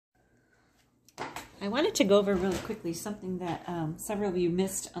I wanted to go over really quickly something that several of you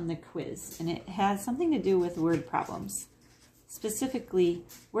missed on the quiz, and it has something to do with word problems. Specifically,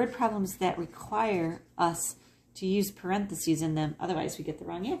 word problems that require us to use parentheses in them, otherwise we get the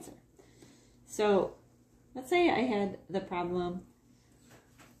wrong answer. So, let's say I had the problem,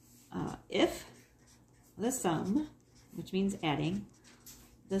 if the sum, which means adding,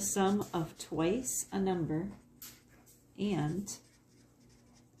 the sum of twice a number and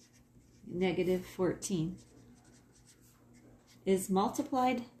negative 14 is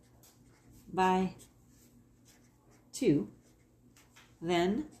multiplied by 2,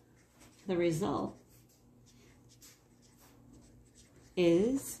 then the result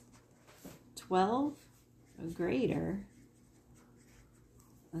is 12 greater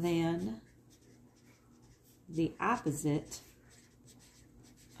than the opposite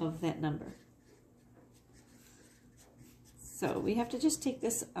of that number. So we have to just take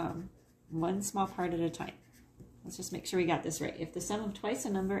this one small part at a time. Let's just make sure we got this right. If the sum of twice a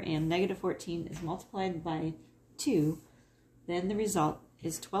number and negative 14 is multiplied by 2, then the result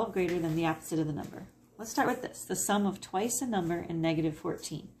is 12 greater than the opposite of the number. Let's start with this. The sum of twice a number and negative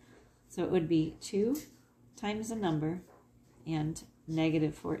 14. So it would be 2 times a number and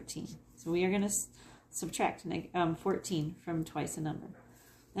negative 14. So we are going to subtract 14 from twice a number.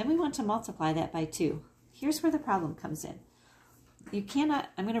 Then we want to multiply that by 2. Here's where the problem comes in. You cannot,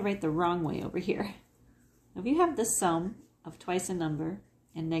 I'm going to write the wrong way over here. If you have the sum of twice a number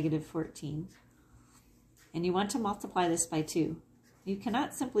and negative 14, and you want to multiply this by 2, you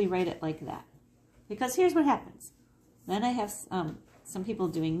cannot simply write it like that. Because here's what happens. Then I have some people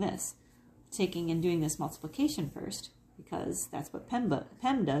doing this, taking and doing this multiplication first, because that's what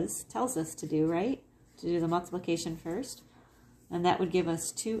PEM does, tells us to do, right? To do the multiplication first. And that would give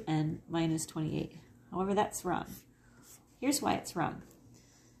us 2n minus 28. However, that's wrong. Here's why it's wrong.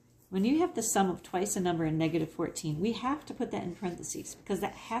 When you have the sum of twice a number and negative 14, we have to put that in parentheses because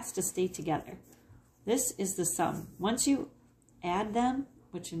that has to stay together. This is the sum. Once you add them,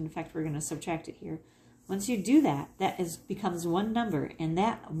 which in fact we're going to subtract it here, once you do that, becomes one number, and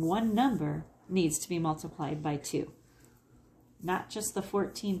that one number needs to be multiplied by 2. Not just the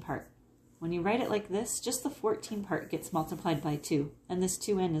 14 part. When you write it like this, just the 14 part gets multiplied by 2, and this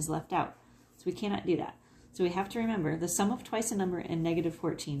 2n is left out. So we cannot do that. So we have to remember the sum of twice a number and negative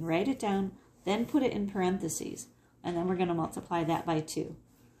 14. Write it down, then put it in parentheses, and then we're going to multiply that by 2.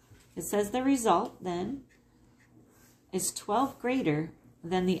 It says the result then is 12 greater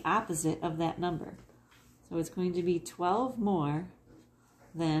than the opposite of that number. So it's going to be 12 more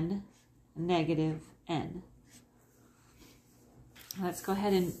than negative n. Let's go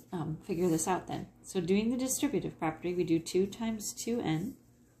ahead and figure this out then. So doing the distributive property, we do 2 times 2n,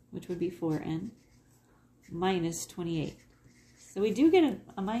 which would be 4n, minus 28. So we do get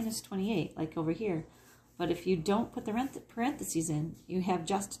a minus 28, like over here. But if you don't put the parentheses in, you have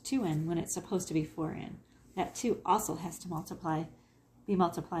just 2n when it's supposed to be 4n. That 2 also has to be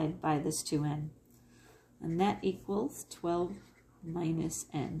multiplied by this 2n. And that equals 12 minus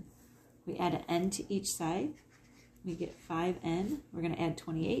n. We add an n to each side. We get 5n. We're going to add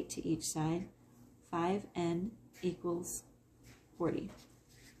 28 to each side. 5n equals 40,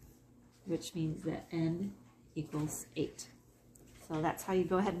 which means that n equals 8. So that's how you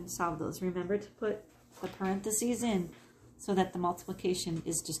go ahead and solve those. Remember to put the parentheses in so that the multiplication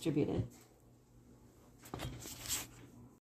is distributed.